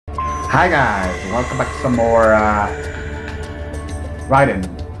Hi guys, welcome back to some more writing.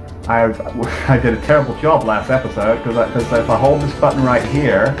 I did a terrible job last episode because if I hold this button right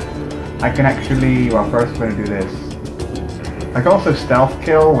here, I can actually. Well, first we're gonna do this. I can also stealth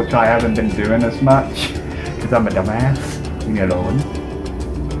kill, which I haven't been doing as much because I'm a dumbass. Leave me alone.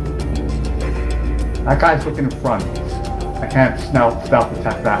 That guy's looking in front. I can't stealth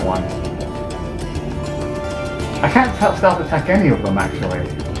attack that one. I can't stealth attack any of them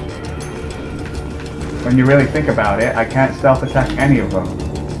actually. When you really think about it, I can't stealth attack any of them.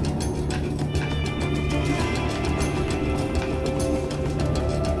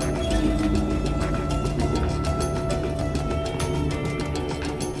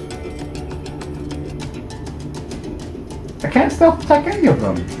 I can't stealth attack any of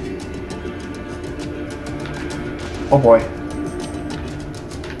them. Oh boy.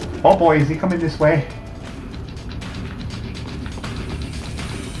 Oh boy, is he coming this way?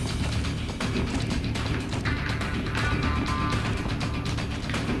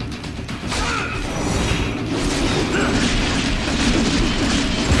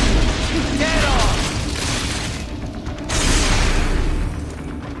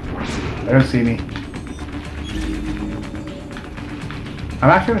 They don't see me. I'm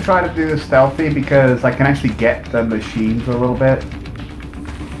actually going to try to do this stealthy because I can actually get the machines a little bit.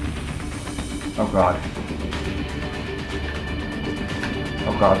 Oh god.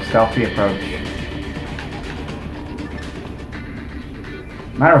 Oh god, stealthy approach.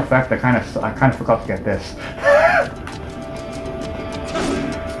 Matter of fact, I kind of forgot to get this.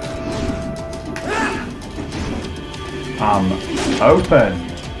 Open.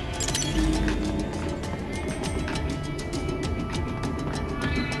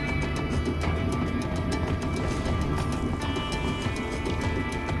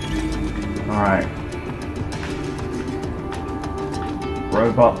 Alright.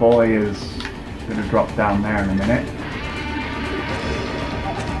 Robot boy is gonna drop down there in a minute.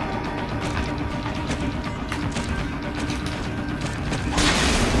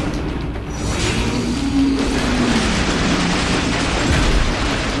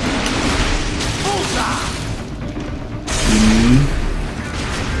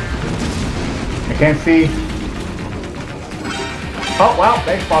 I can't see. Oh well,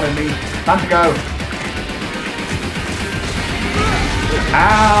 they spotted me. Time to go.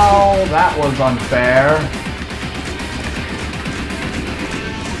 Ow, that was unfair.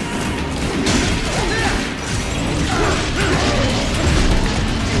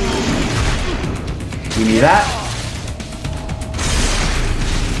 Give me that.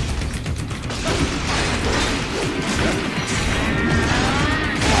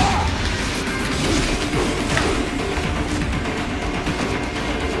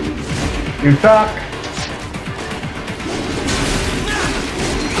 You suck!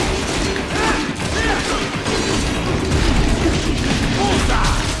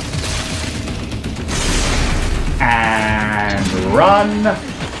 And run!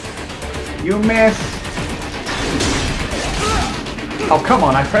 You miss! Oh come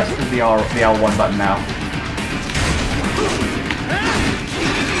on, I pressed the L1 button now.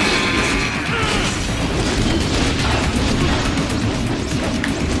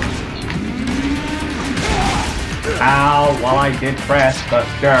 Ow, well I did press, but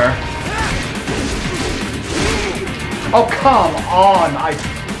sure. Oh come on,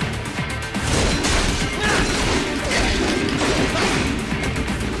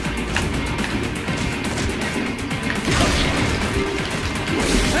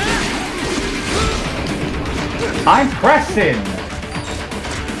 I'm pressing!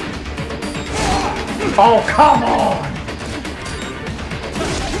 Oh come on!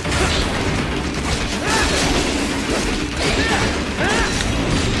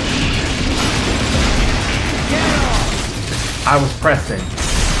 I was pressing.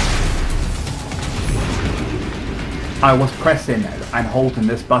 I was pressing and holding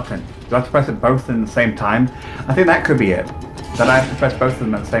this button. Do I have to press it both in the same time? I think that could be it. That I have to press both of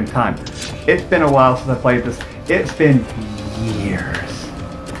them at the same time. It's been a while since I played this. It's been years.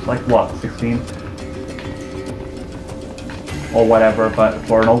 Like what, 16? Or whatever, but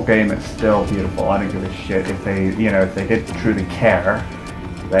for an old game it's still beautiful. I don't give a shit if they, if they did truly care,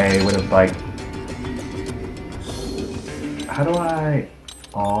 they would have like... How do I...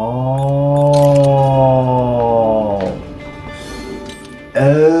 Oh...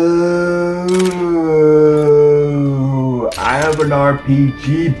 Oh... I have an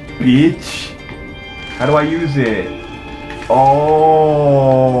RPG, bitch! How do I use it? Oh...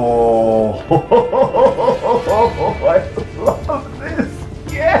 I love this!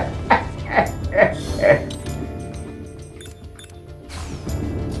 Yeah!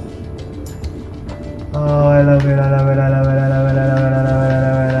 Oh, I love it, I love it, I love it, I love it, I love it, I love it, I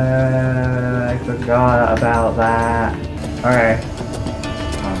love it, I love it, I love it. I forgot about that. Okay.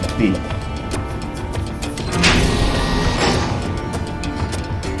 B.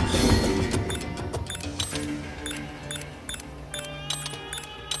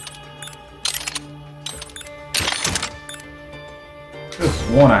 Could have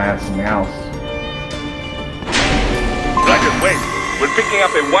sworn I had something else. Roger, wait. We're picking up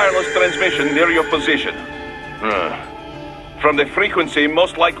a wireless transmission near your position. From the frequency,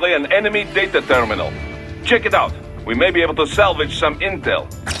 most likely an enemy data terminal. Check it out. We may be able to salvage some intel.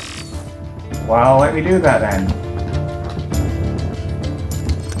 Well, let me do that then.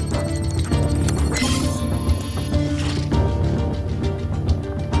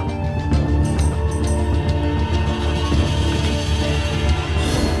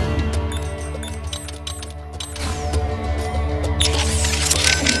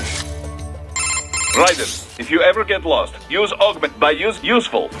 Raiden, if you ever get lost, use augment by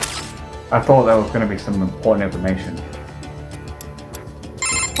useful. I thought there was going to be some important information.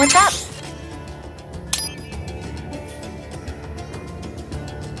 What's up?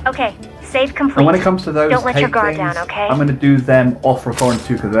 Okay, save complete. And when it comes to those don't let your guard things, down, okay? I'm going to do them off recording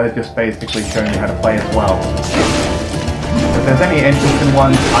too, because they're just basically showing you how to play as well. If there's any interesting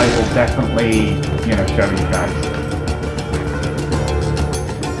ones, I will definitely, show you guys.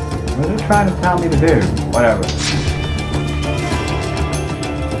 What are they trying to tell me to do? Whatever.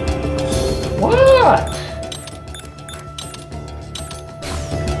 What?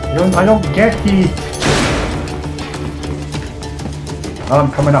 I don't get it. Oh,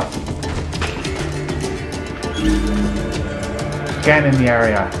 I'm coming up. Scan in the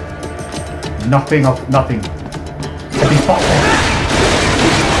area. Nothing. Any spot there.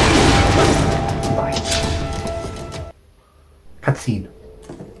 Bye. Cutscene.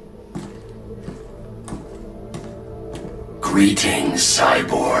 Greetings,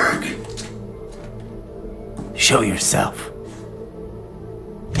 cyborg. Show yourself.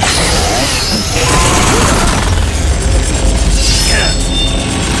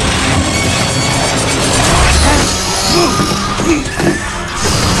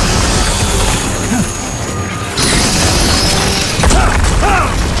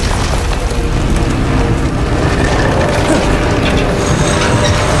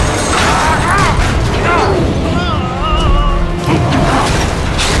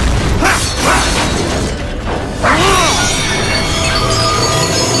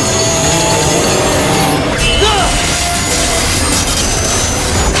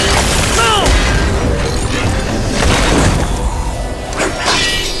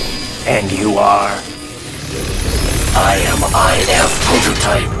 And you are? I am IF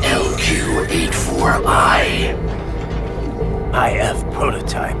Prototype LQ84I. IF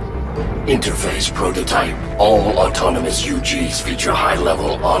Prototype. Interface Prototype. All autonomous UGs feature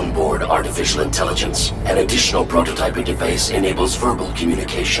high-level onboard artificial intelligence. An additional prototype interface enables verbal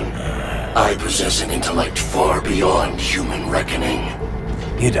communication. I possess an intellect far beyond human reckoning.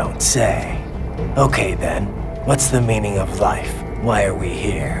 You don't say. Okay then, what's the meaning of life? Why are we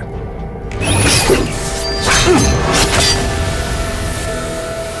here?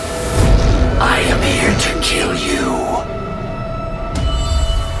 I am here to kill you.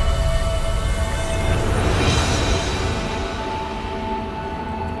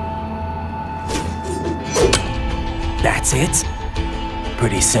 That's it?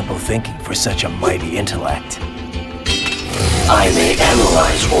 Pretty simple thinking for such a mighty intellect. I may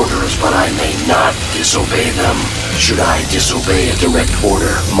analyze orders, but I may not disobey them. Should I disobey a direct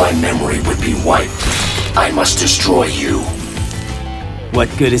order, my memory would be wiped. I must destroy you. What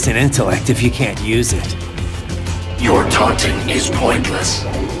good is an intellect if you can't use it? Your taunting is pointless.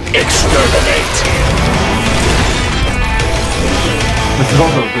 Exterminate! This is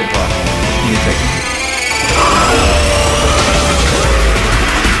also a good one. Music.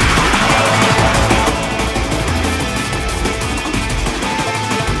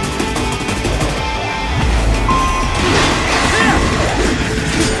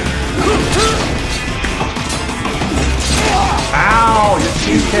 Ow!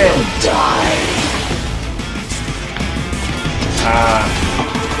 You can die.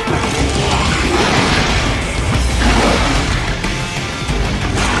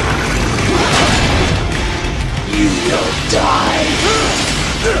 You will die.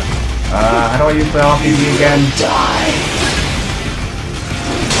 How do I use the RPG again? Die.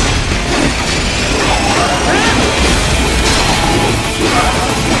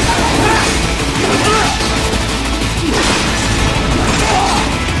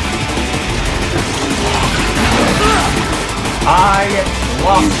 I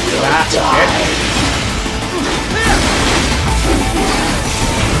lost that shit.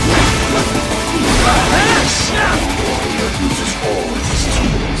 Uses all his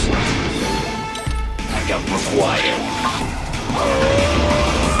tools. Backup required.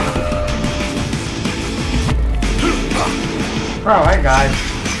 Oh, hey guys.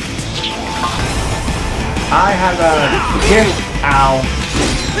 I have a gift. Ow.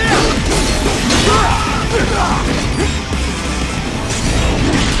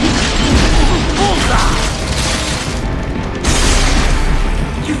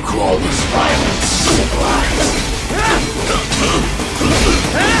 You call this violence civilized?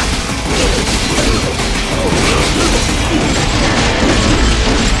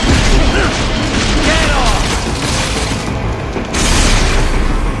 Get off!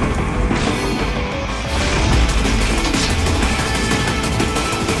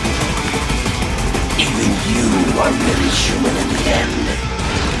 Even you are very human in the end.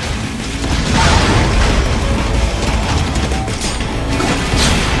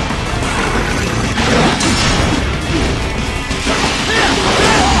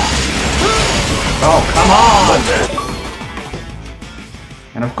 Oh, come on!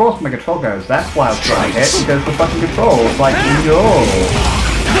 And of course my control goes. That's why I was trying to hit, because the fucking control was like, no.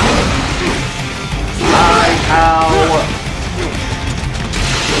 Ow.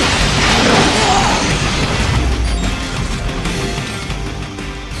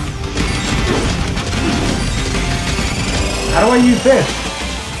 How do I use this?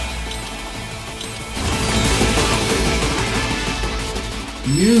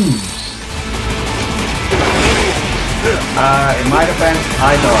 Use. In my defense,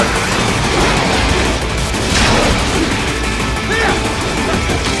 I dodge.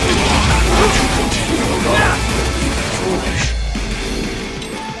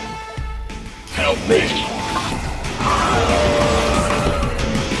 Help me.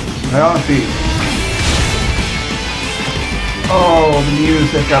 I don't see. Oh, the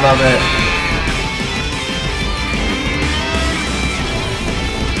music, I love it.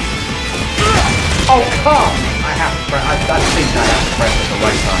 Oh, come! I have to press. I think I have to press at the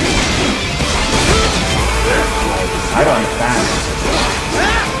right time. I don't understand.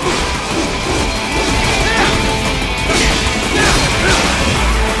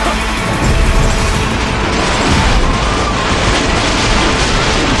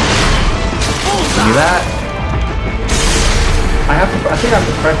 See that? I think I have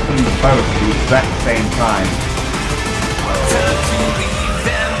to press them both at the exact same time.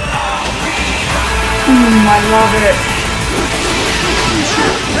 I love it.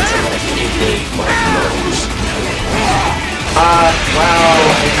 Well,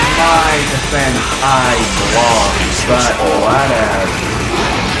 in my defense, I lost, but whatever.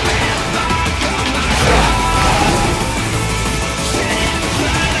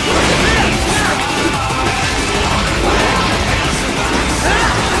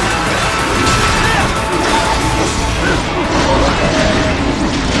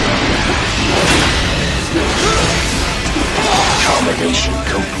 Combination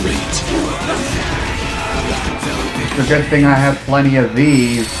complete. It's a good thing I have plenty of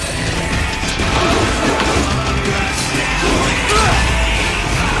these.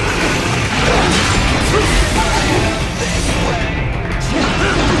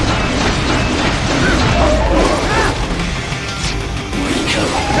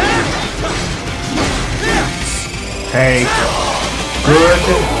 Hey, good.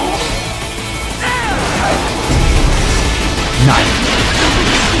 Nice.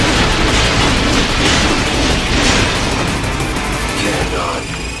 Cannot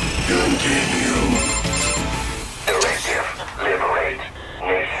continue. Directive. Liberate.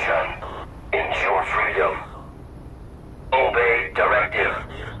 Nation. Ensure freedom. Obey directive.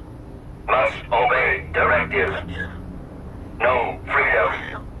 Must obey directive. No freedom.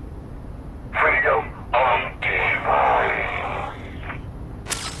 Freedom on device.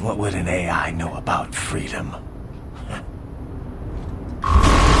 What would an AI know about freedom?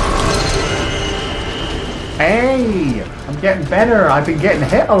 Hey, I'm getting better. I've been getting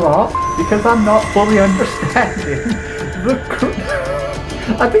hit a lot because I'm not fully understanding the.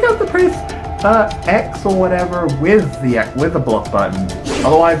 I think I have to press X or whatever with the block button.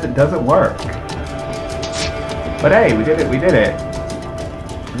 Otherwise, it doesn't work. But hey, we did it. We did it.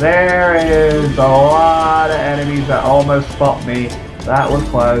 There is a lot of enemies that almost spot me. That was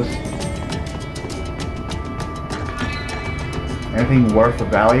close. Anything worth of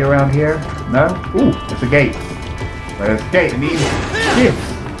value around here? No? Ooh, it's a gate. But it's a gate. It means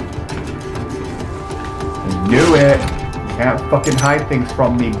gifts. I knew it. You can't fucking hide things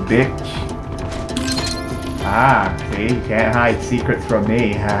from me, bitch. Ah, see, you can't hide secrets from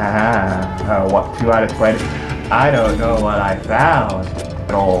me. Ha ha ha. What, 2 out of 20? I don't know what I found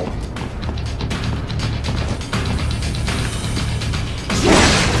at all.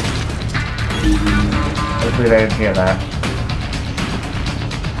 Hopefully they didn't hear that.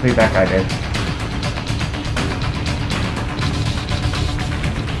 Hopefully that guy did.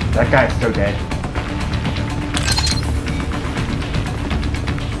 That guy's so dead.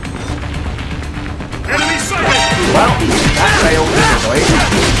 Enemy sighted! Well, that failed miserably.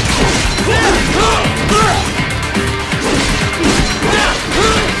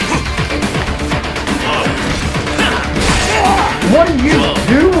 What are you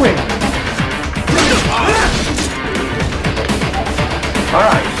doing?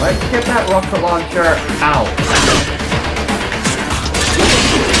 Alright, let's get that rocket launcher out.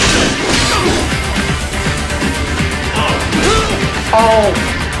 Oh!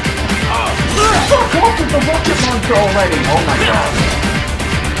 Fuck off with the rocket launcher already! Oh my god.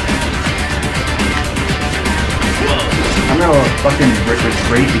 I'm gonna fucking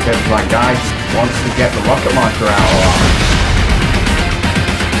retreat because my guy wants to get the rocket launcher out.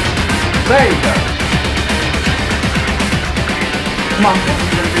 There you go. Come on,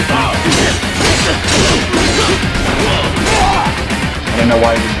 I don't know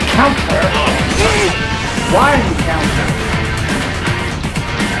why you counter. Why are you counter?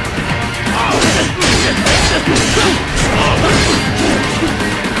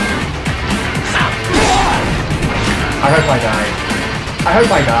 I hope I die. I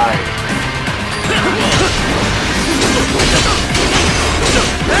hope I die.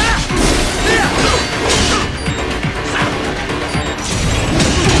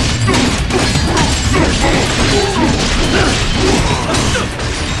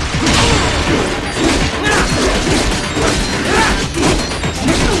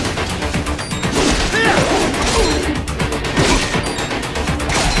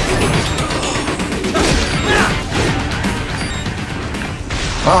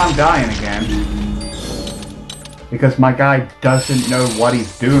 Well, I'm dying again. Because my guy doesn't know what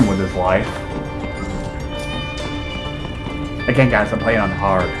he's doing with his life. Again, guys, I'm playing on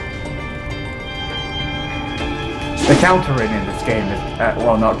hard. The countering in this game is,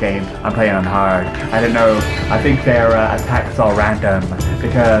 well, not game, I'm playing on hard. I don't know, I think their attacks are random,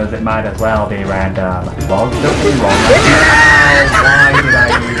 because it might as well be random. Well, don't be wrong. Why did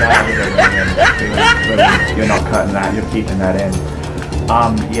I do that? You're not cutting that, you're keeping that in.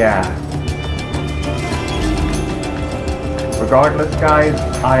 Yeah. Regardless, guys,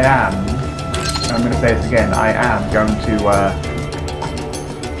 I'm gonna say this again, I am going to,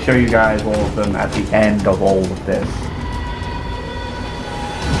 show you guys all of them at the end of all of this.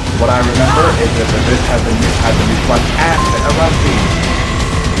 What I remember is that this has a new clutch and a run team.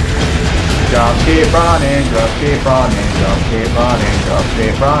 Just keep running, just keep running, just keep running, just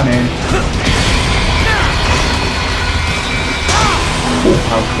keep running. Oh,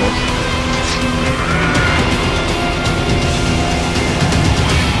 how close.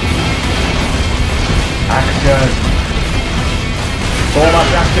 Action. So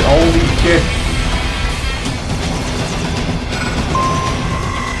much action, holy shit.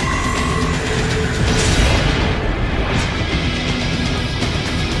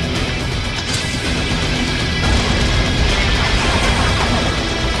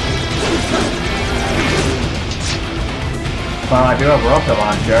 Well, I do have a rocket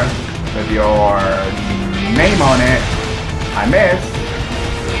launcher with your name on it. I missed.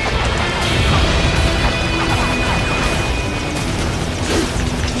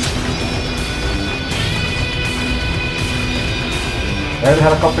 Where'd the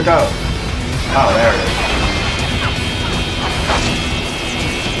helicopter go? Oh, there it is.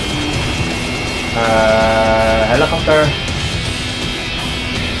 Helicopter.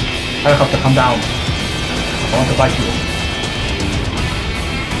 Helicopter, come down. I want to fight you.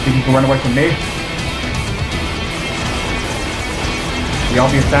 Think you can run away from me? The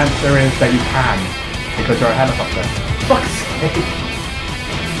obvious answer is that you can, because you're a helicopter. Fuck's sake!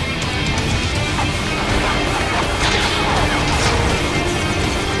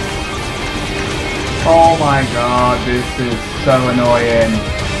 Oh my god, this is so annoying.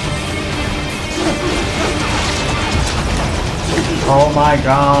 Oh my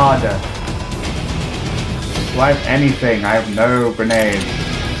god. Do I have anything? I have no grenades.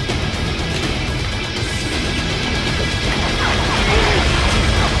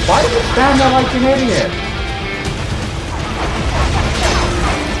 Why did you stand there like an idiot?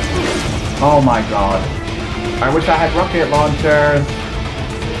 Oh my god. I wish I had rocket launchers.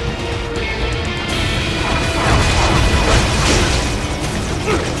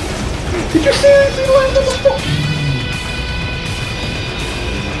 Did you seriously land on the floor?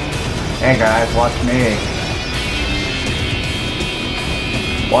 Hey guys, watch me.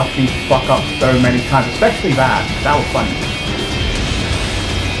 Watch me fuck up so many times, especially that. That was funny.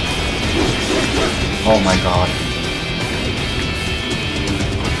 Oh my god.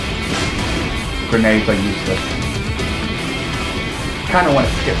 Grenades are useless. Kinda want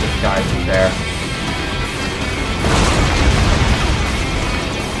to skip this guy from there.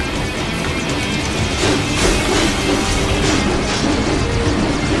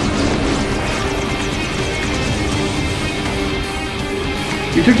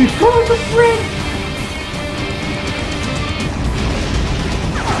 You took these photos of free!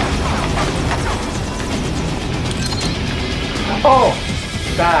 Oh!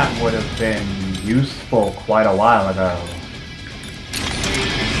 That would have been useful quite a while ago.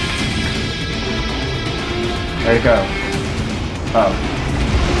 There you go. Oh.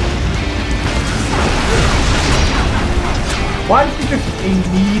 Why did you just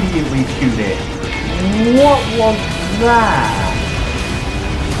immediately shoot it? What was that?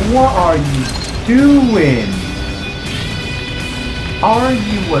 What are you doing? Are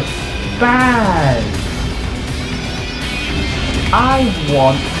you a spaz? I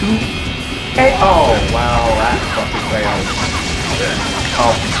want to... Oh, well, that fucking failed.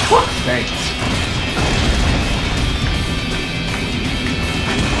 Oh, fuck's sake.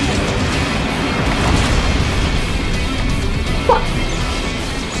 Fuck me.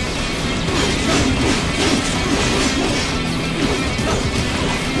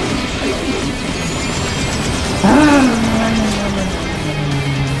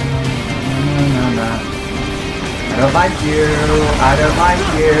 I don't like you, I don't like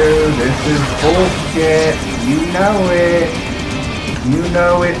you, this is bullshit, you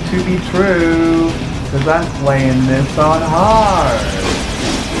know it to be true, cause I'm playing this on hard.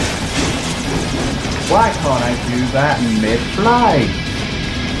 Why can't I do that mid-flight?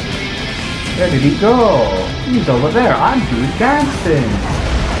 Where did he go? He's over there, I'm doing dancing.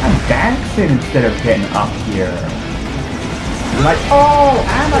 I'm dancing instead of getting up here. You're like, oh,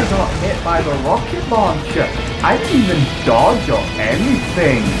 and I got hit by the rocket launcher. I didn't even dodge or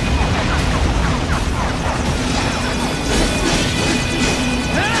anything.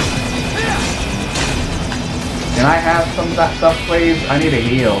 Can I have some of that stuff, please? I need a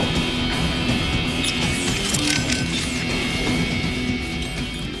heal.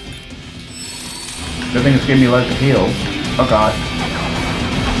 Good thing it's giving me loads of heals. Oh god.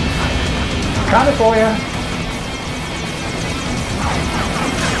 Got it for ya.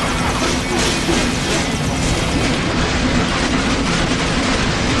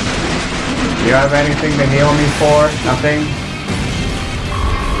 Do you have anything to heal me for? Nothing?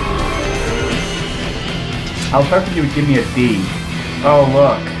 I was hoping you would give me a D. Oh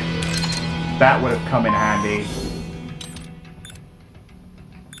look. That would have come in handy.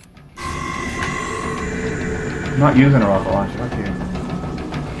 I'm not using a rocket launcher, fuck you.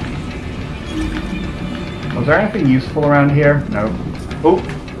 Was there anything useful around here? Nope. Oh!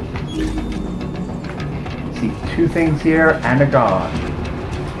 See, 2 things here and a god.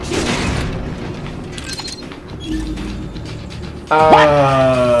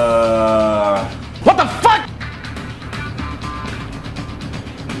 What the fuck?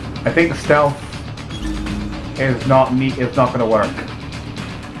 I think stealth is not gonna work.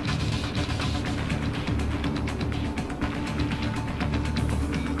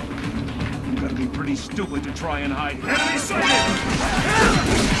 You gotta be pretty stupid to try and hide. Enemy sighted!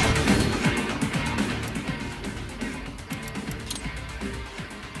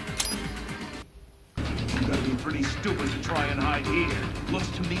 Pretty stupid to try and hide here. Looks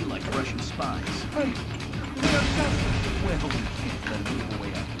to me like Russian spies. Well, we can't let them give away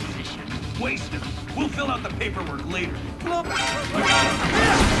our position. Waste them. We'll fill out the paperwork later.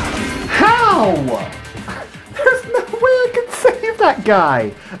 How? There's no way I can save that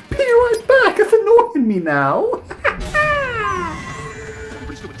guy. Be right back. It's annoying me now.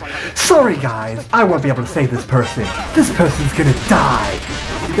 Sorry guys, I won't be able to save this person. This person's gonna die.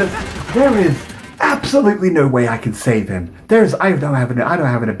 Because there is absolutely no way I can save him. I don't have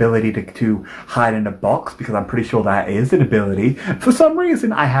an ability to hide in a box because I'm pretty sure that is an ability. For some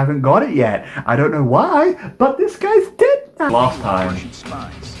reason I haven't got it yet. I don't know why, but this guy's dead now. Last time.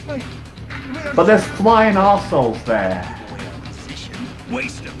 But there's flying arseholes there.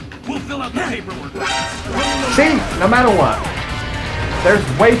 Waste them. We'll fill out the paperwork. See, no matter what, there's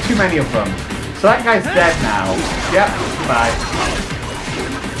way too many of them. So that guy's dead now. Yep, bye.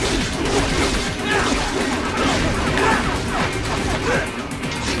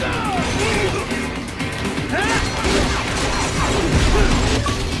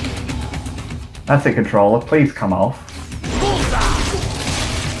 That's it, controller. Please come off.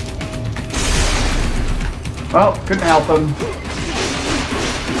 Well, couldn't help him.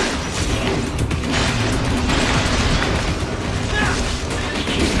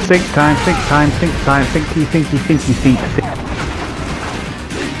 Think time, think time, think time, thinky, thinky, thinky, think.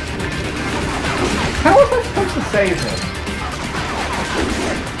 How was I supposed to save him?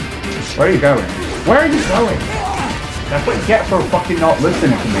 Where are you going? Where are you going? That's what you get for fucking not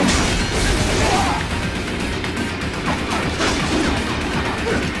listening to me.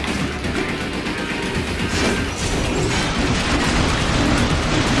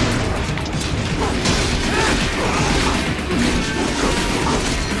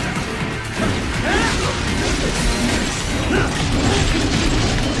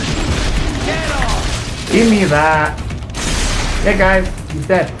 Give me that. Yeah, guys, he's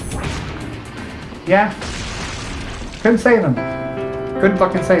dead. Yeah. Couldn't save him. Couldn't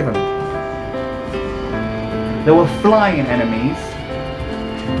fucking save him. There were flying enemies.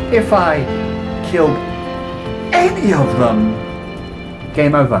 If I killed any of them,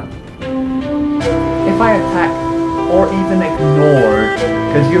 game over. If I attacked or even ignored,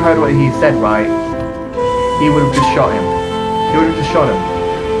 because you heard what he said, right? He would have just shot him. He would have just shot him.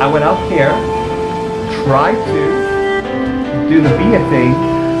 I went up here. Try to do the Via thing,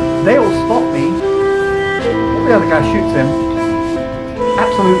 they all spot me, all the other guy shoots him,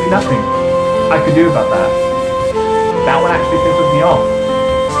 absolutely nothing I could do about that. That one actually pisses me off.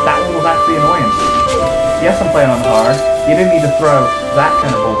 That one was actually annoying. Yes, I'm playing on hard, you didn't need to throw that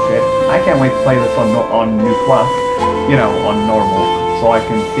kind of bullshit. I can't wait to play this on New Plus, you know, on normal, so I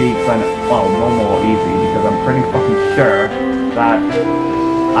can see, well, normal or easy, because I'm pretty fucking sure that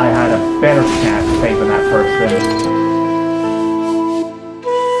I had a better chance of saving that person.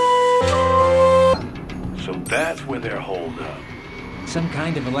 So that's where they're holed up. Some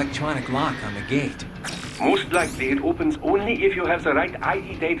kind of electronic lock on the gate. Most likely it opens only if you have the right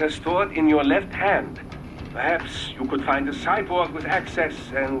ID data stored in your left hand. Perhaps you could find a cyborg with access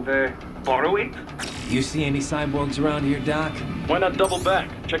and borrow it? You see any cyborgs around here, Doc? Why not double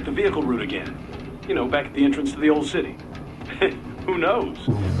back? Check the vehicle route again. You know, back at the entrance to the old city. Who knows?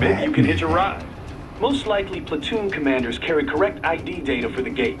 Maybe you can hitch a ride. Most likely, platoon commanders carry correct ID data for the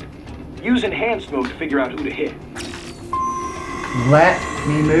gate. Use enhanced mode to figure out who to hit. Let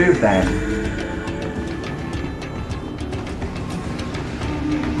me move then.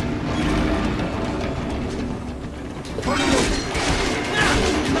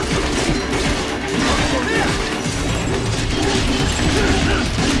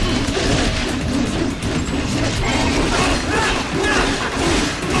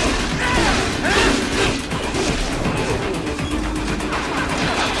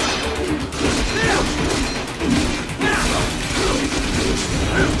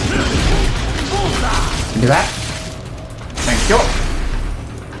 Do that. Thank you.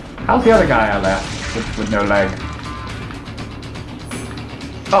 How's the other guy I left with no leg?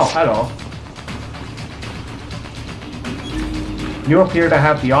 Oh, hello. You appear to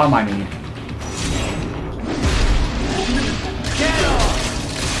have the arm I need.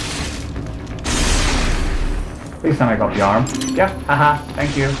 At least I got the arm. Yeah, haha.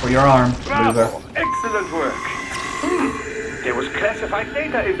 Thank you for your arm, loser. Bravo! Excellent work. There was classified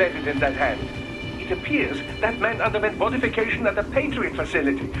data embedded in that hand. It appears that man underwent modification at the Patriot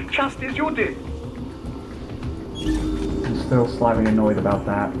facility, just as you did. I'm still slightly annoyed about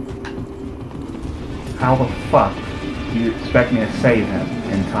that. How the fuck do you expect me to save him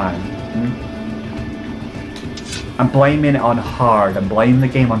in time? I'm blaming it on hard. I'm blaming the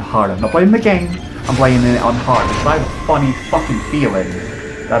game on hard. I'm not blaming the game. I'm blaming it on hard. Because I have a funny fucking feeling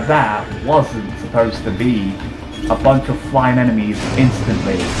that that wasn't supposed to be a bunch of flying enemies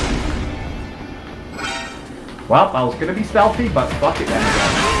instantly. Well, I was gonna be stealthy, but fuck it then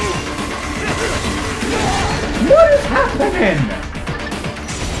again. What is happening?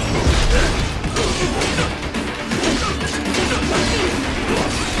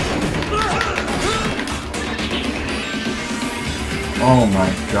 Oh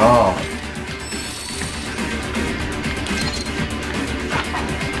my god.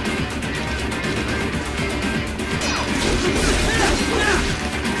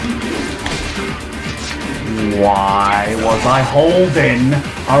 Why was I holding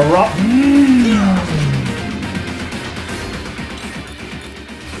a rock?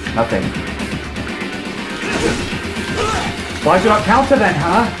 Nothing. Why'd you not counter then,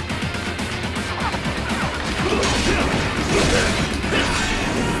 huh?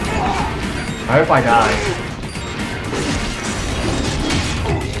 I hope I die.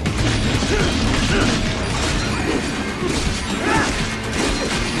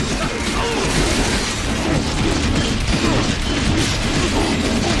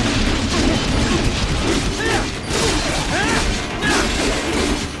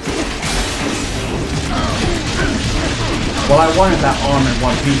 Well, I wanted that arm in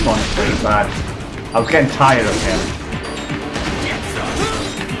one piece, honestly, but I was getting tired of him.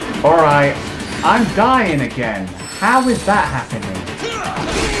 Alright, I'm dying again. How is that happening?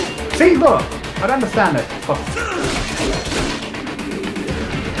 See, look! I don't understand this. Fuck.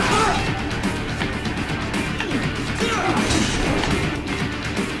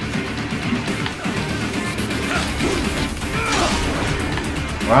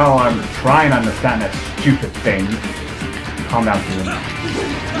 Well, I'm trying to understand that stupid thing. Calm down, Steven.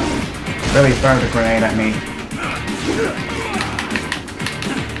 Really throw the grenade at me.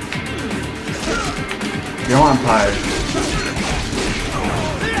 You know what, I'm tired.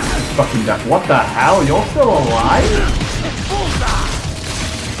 Just fucking death. What the hell? You're still alive?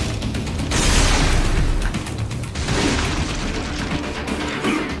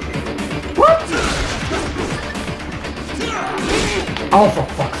 What? Oh, for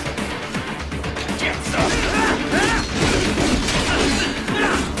fuck's sake.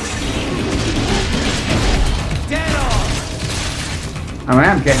 I mean, I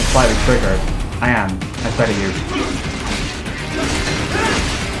am getting slightly triggered. I am. I swear to you.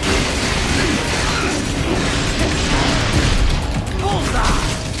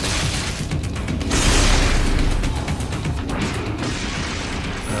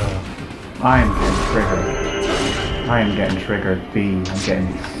 I am getting triggered. I am getting triggered. B. I'm getting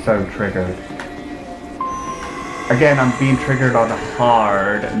so triggered. Again, I'm being triggered on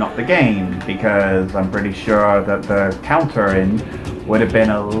hard, not the game, because I'm pretty sure that the countering would have been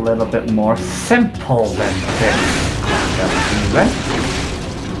a little bit more simple than this.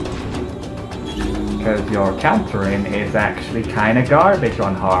 Because your countering is actually kind of garbage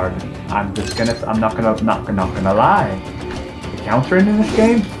on hard. I'm not gonna lie. The countering in this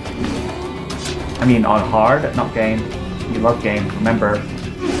game, I mean on hard, not game. You love games, remember.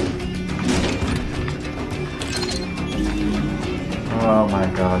 Oh my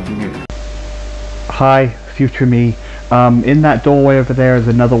god, Hi, future me. In that doorway over there is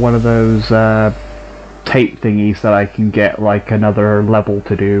another one of those tape thingies that I can get like another level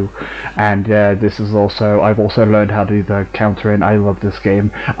to do, and this is also, I've also learned how to do the countering. I love this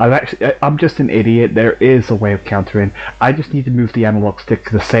game. I'm just an idiot. There is a way of countering. I just need to move the analog stick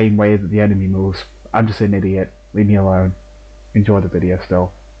the same way that the enemy moves. I'm just an idiot. Leave me alone. Enjoy the video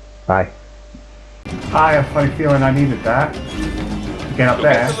still. Bye. I have a funny feeling I needed that. Get up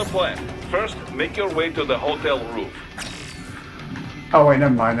there. Get to the plan. First, make your way to the hotel roof. Oh wait,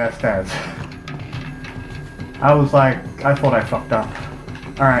 never mind, that's stairs. I was like, I thought I fucked up.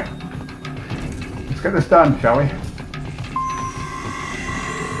 Alright. Let's get this done, shall we?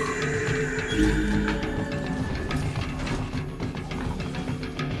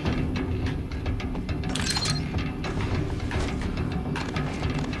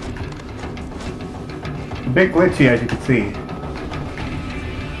 A bit glitchy, as you can see.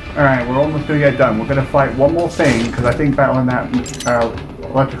 Alright, we're almost gonna get done. We're gonna fight one more thing, because I think battling that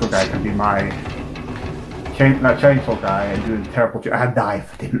electrical guy can be my chainsaw guy and doing a terrible job. I'd die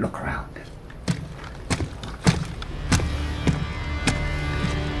if I didn't look around.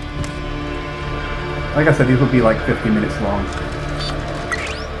 Like I said, these will be like 50 minutes long.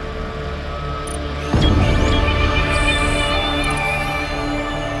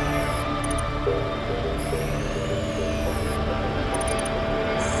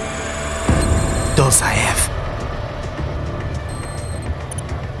 I have.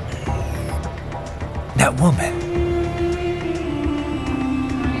 That woman.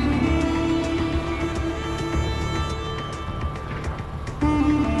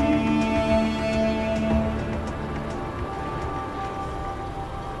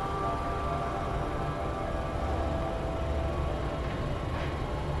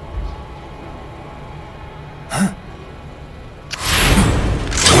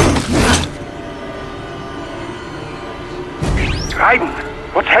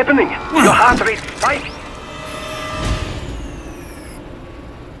 What's happening? Your heart rate spiked.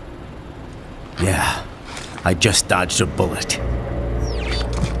 Yeah, I just dodged a bullet.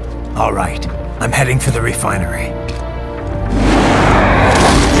 All right, I'm heading for the refinery.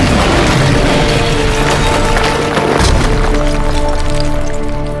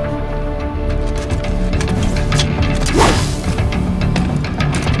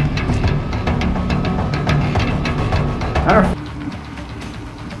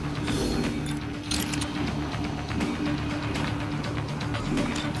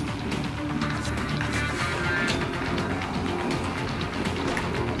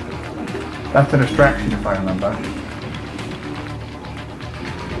 That's a distraction if I remember.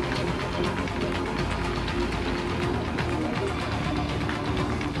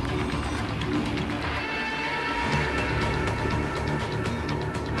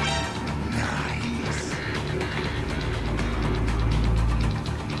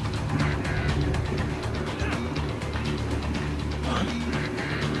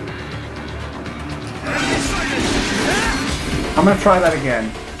 I'm gonna try that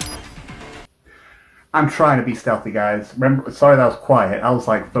again. I'm trying to be stealthy, guys. Remember, sorry that was quiet. I was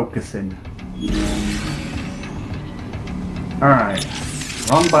like focusing. Alright.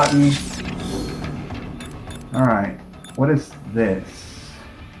 Wrong button. Alright. What is this?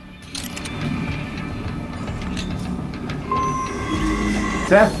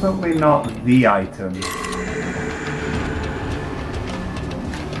 Definitely not the item.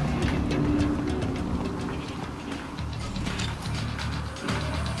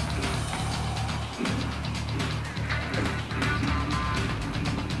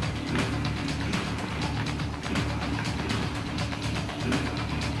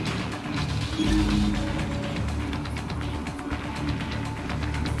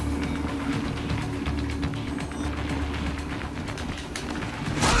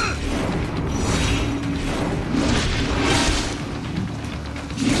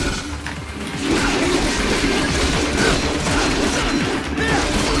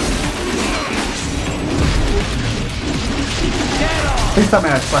 Please tell me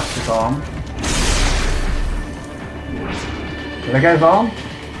I slashed his arm. Did I get his arm?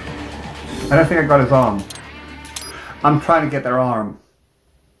 I don't think I got his arm. I'm trying to get their arm.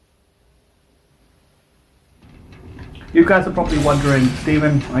 You guys are probably wondering,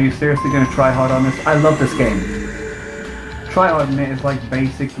 Steven, are you seriously going to try hard on this? I love this game. Try hard on it is like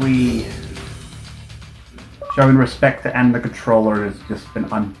basically showing respect to, and the controller has just been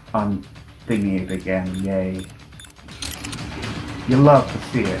un-thingy again. Yay. You love to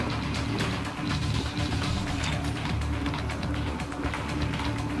see it.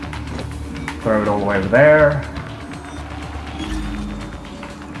 Throw it all the way over there.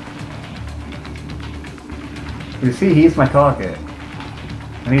 You see, he's my target.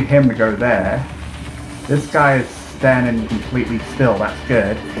 I need him to go there. This guy is standing completely still. That's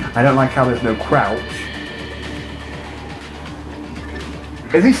good. I don't like how there's no crouch.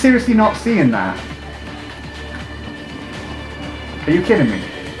 Is he seriously not seeing that? Are you kidding me?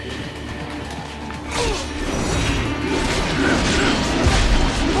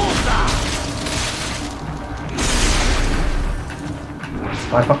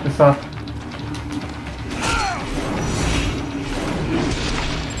 Did I fuck this up?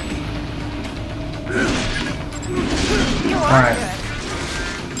 Alright.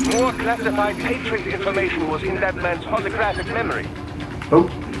 More classified Patriot information was in that man's holographic memory. Oh.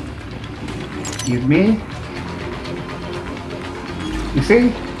 Excuse me? You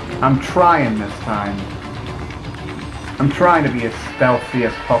see? I'm trying this time. I'm trying to be as stealthy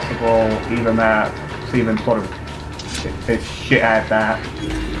as possible, even that Steven sort of is shit at that.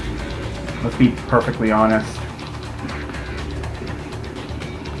 Let's be perfectly honest.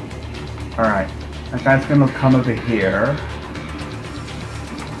 Alright. That guy's gonna come over here.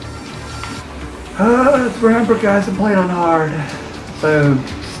 Let's remember, guys, I'm playing on hard. So,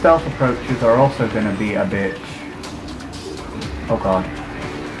 stealth approaches are also gonna be a bitch. Oh god.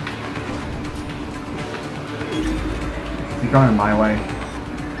 Is he going my way?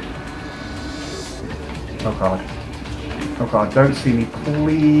 Oh god. Oh god, don't see me,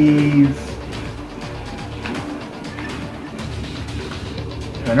 please.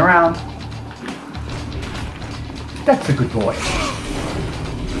 Turn around. That's a good boy.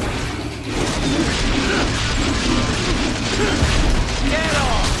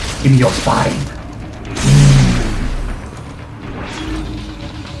 Give me your spine.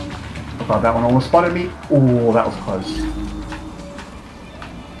 Oh god, that one almost spotted me. Oh, that was close.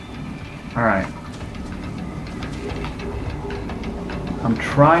 Alright. I'm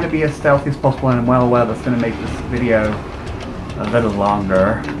trying to be as stealthy as possible, and I'm well aware that's going to make this video a little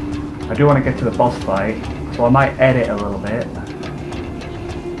longer. I do want to get to the boss fight, so I might edit a little bit.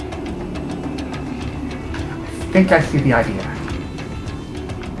 I think I see the idea.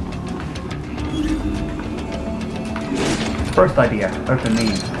 First idea, open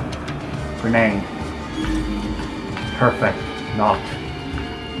these. Grenade. Perfect. Not.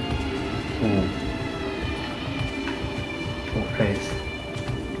 Ooh. Oh, please.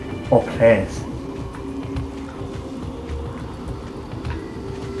 Oh, please.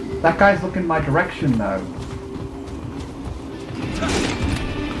 That guy's looking my direction, though.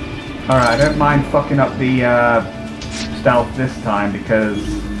 Alright, I don't mind fucking up the stealth this time because...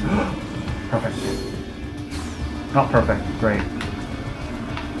 Perfect. Not perfect, great.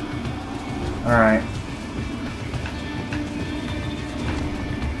 Alright.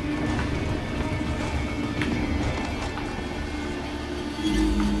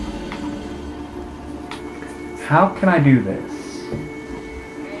 How can I do this?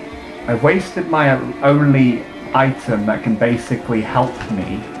 I've wasted my only item that can basically help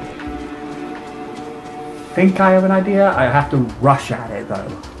me. think I have an idea. I have to rush at it though.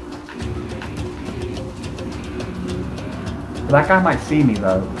 That guy might see me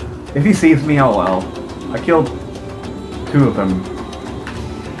though. If he sees me, oh well. I killed 2 of them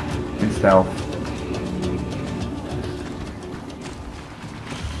in stealth.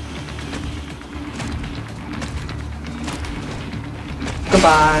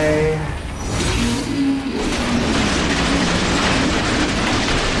 Goodbye.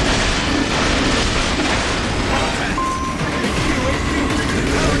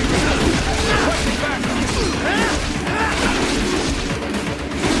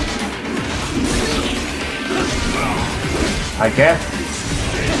 I guess.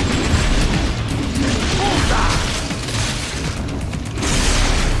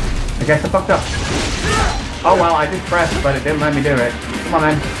 I guess I fucked up. Oh well, I did press, but it didn't let me do it. Come on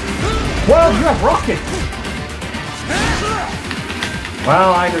then. Whoa, you have rockets!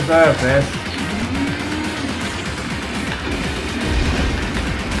 Well, I deserve this.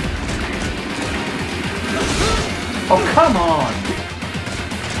 Oh, come on!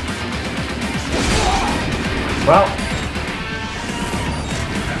 Well.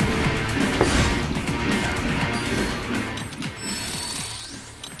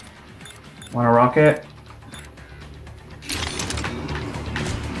 Want a rocket?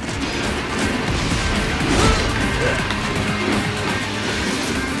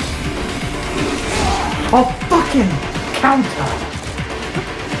 Oh, fucking counter!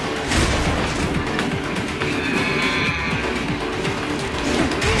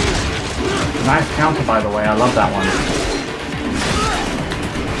 Nice counter, by the way. I love that one.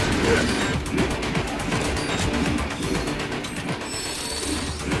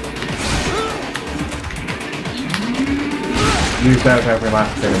 Use out every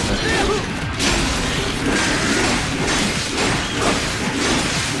last bit of it.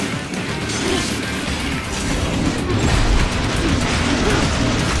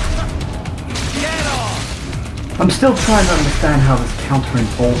 I'm still trying to understand how this countering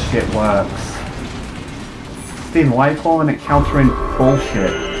bullshit works. Steven, why are you calling it countering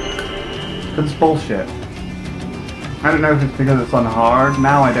bullshit? Because it's bullshit. I don't know if it's because it's on hard.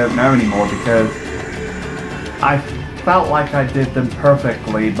 Now I don't know anymore because I felt like I did them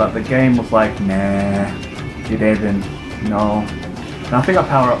perfectly, but the game was like, nah, you didn't. No. And I think I'll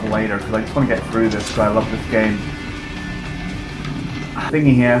power up later because I just want to get through this because I love this game.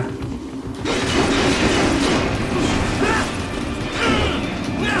 Thingy here.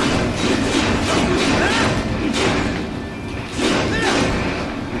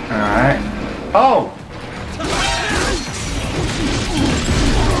 Alright. Oh!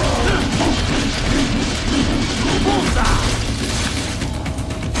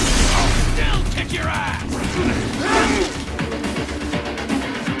 Still kick your ass!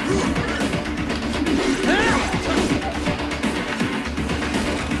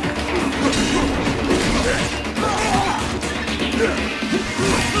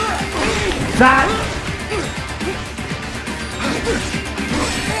 That!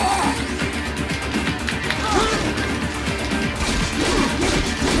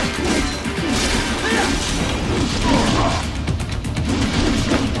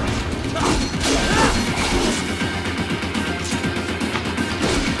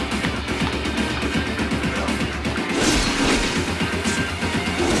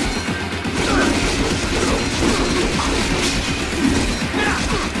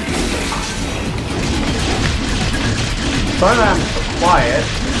 Sorry that I'm so quiet.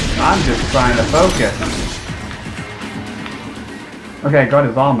 I'm just trying to focus. Okay, got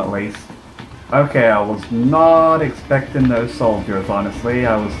his arm at least. Okay, I was not expecting those soldiers, honestly.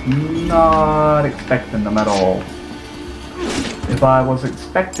 I was not expecting them at all. If I was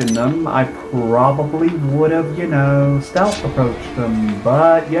expecting them, I probably would have, you know, stealth approached them.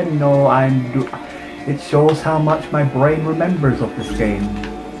 But, you know, it shows how much my brain remembers of this game.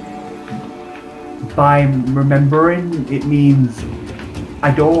 By remembering, it means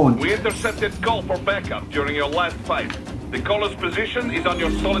I don't. We intercepted call for backup during your last fight. The caller's position is on your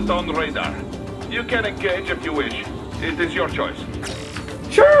Soliton radar. You can engage if you wish. It is your choice.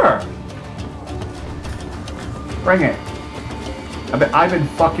 Sure! Bring it. I've been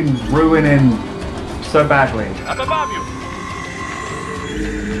fucking ruining so badly. Up above you!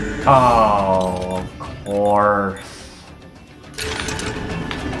 Oh, of course.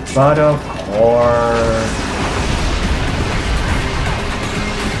 But of course.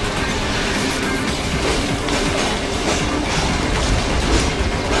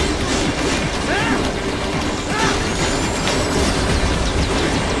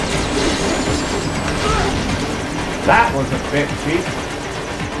 That was a bit cheap.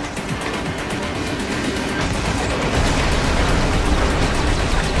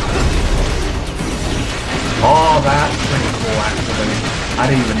 I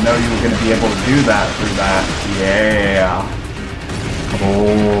didn't even know you were going to be able to do that through that. Yeah.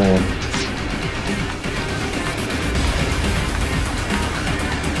 Oh.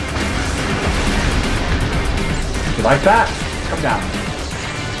 You like that? Come down.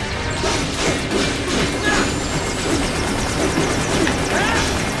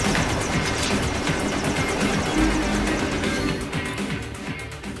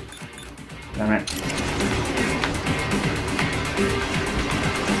 Damn it.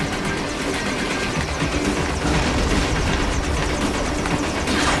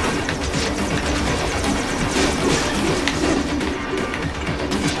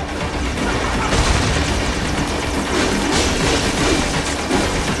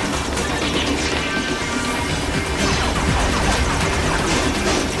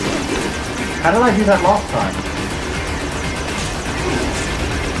 How did I do that last time?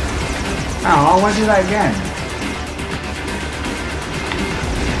 Oh, I want to do that again.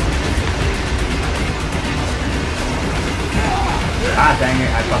 Ah, dang it,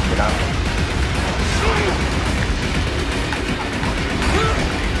 I fucked it up.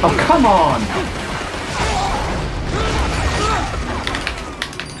 Oh, come on!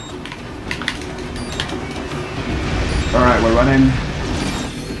 Alright, we're running.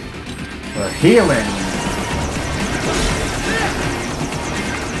 We're healing!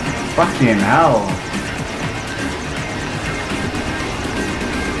 Fucking hell!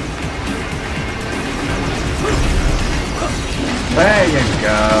 There you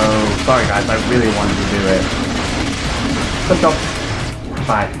go! Sorry guys, I really wanted to do it. Good job.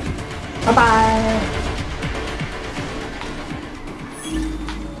 Bye. Bye-bye!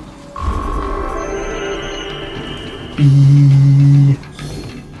 Bee.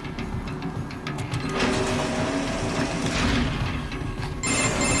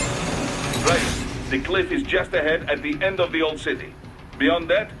 The cliff is just ahead at the end of the old city. Beyond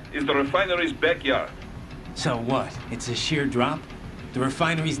that is the refinery's backyard. So what? It's a sheer drop? The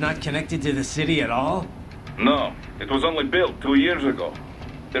refinery's not connected to the city at all? No, it was only built 2 years ago.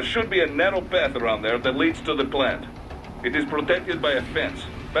 There should be a narrow path around there that leads to the plant. It is protected by a fence,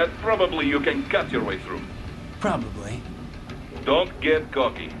 but probably you can cut your way through. Probably. Don't get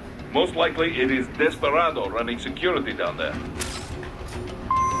cocky. Most likely it is Desperado running security down there.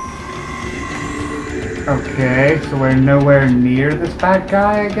 Okay, so we're nowhere near this bad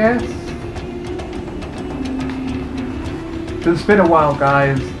guy, I guess? So it's been a while,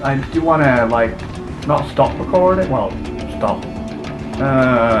 guys. I do want to, like, not stop recording. Well, stop.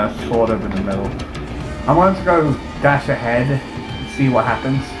 Sort of in the middle. I want to go dash ahead and see what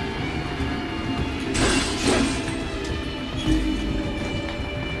happens.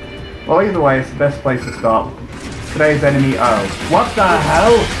 Well, either way, it's the best place to stop. Today's enemy, oh. What the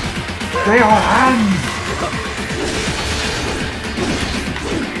hell? They are hands!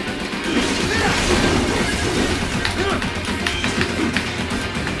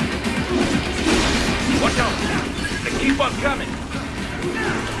 Watch out! They keep on coming!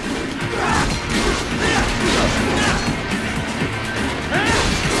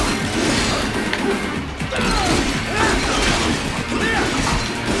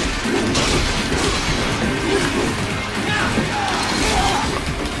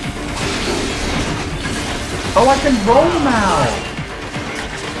 Oh, I can roll now!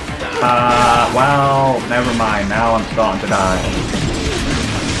 Well, never mind. Now I'm starting to die.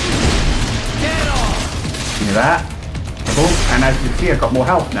 See that? Cool. And as you can see, I've got more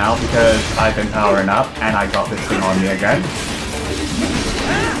health now because I've been powering up and I got this thing on me again.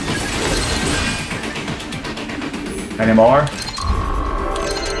 Any more?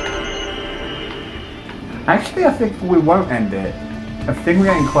 Actually, I think we won't end it. I think we're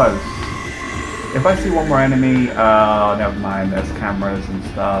getting close. If I see one more enemy, never mind, there's cameras and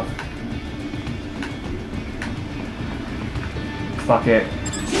stuff. Fuck it.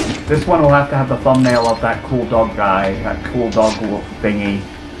 This one will have to have the thumbnail of that cool dog guy, that cool dog thingy.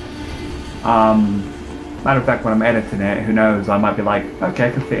 Matter of fact, when I'm editing it, who knows, I might be like, okay,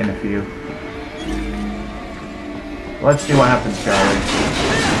 I can fit in a few. Let's see what happens, Charlie.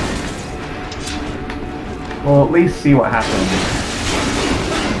 We'll at least see what happens.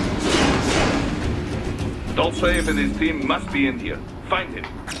 Dolcev and his team must be in here. Find him.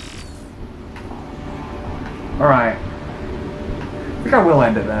 Alright. I think I will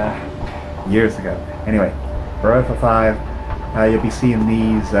end it there. Years ago. Anyway, for 0 for 5, you'll be seeing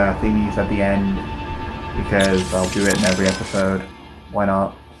these thingies at the end because I'll do it in every episode. Why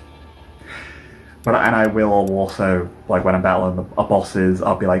not? And I will also, like when I'm battling the bosses,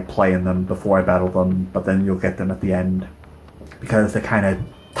 I'll be like playing them before I battle them, but then you'll get them at the end because they're kind of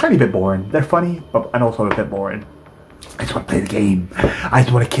tiny bit boring. They're funny, but and also a bit boring. I just want to play the game. I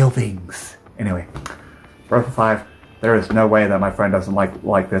just want to kill things. Anyway, Breath of 5. There is no way that my friend doesn't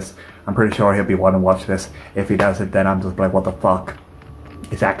like this. I'm pretty sure he'll be wanting to watch this. If he doesn't, then I'm just like, what the fuck?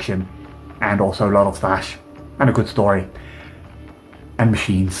 It's action. And also a lot of stash. And a good story. And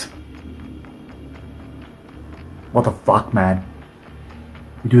machines. What the fuck, man?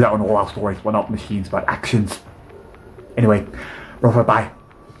 We do that on all our stories. Well, not machines, but actions. Anyway, Rover, bye.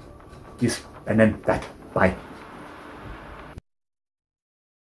 Yes, and then that. Bye.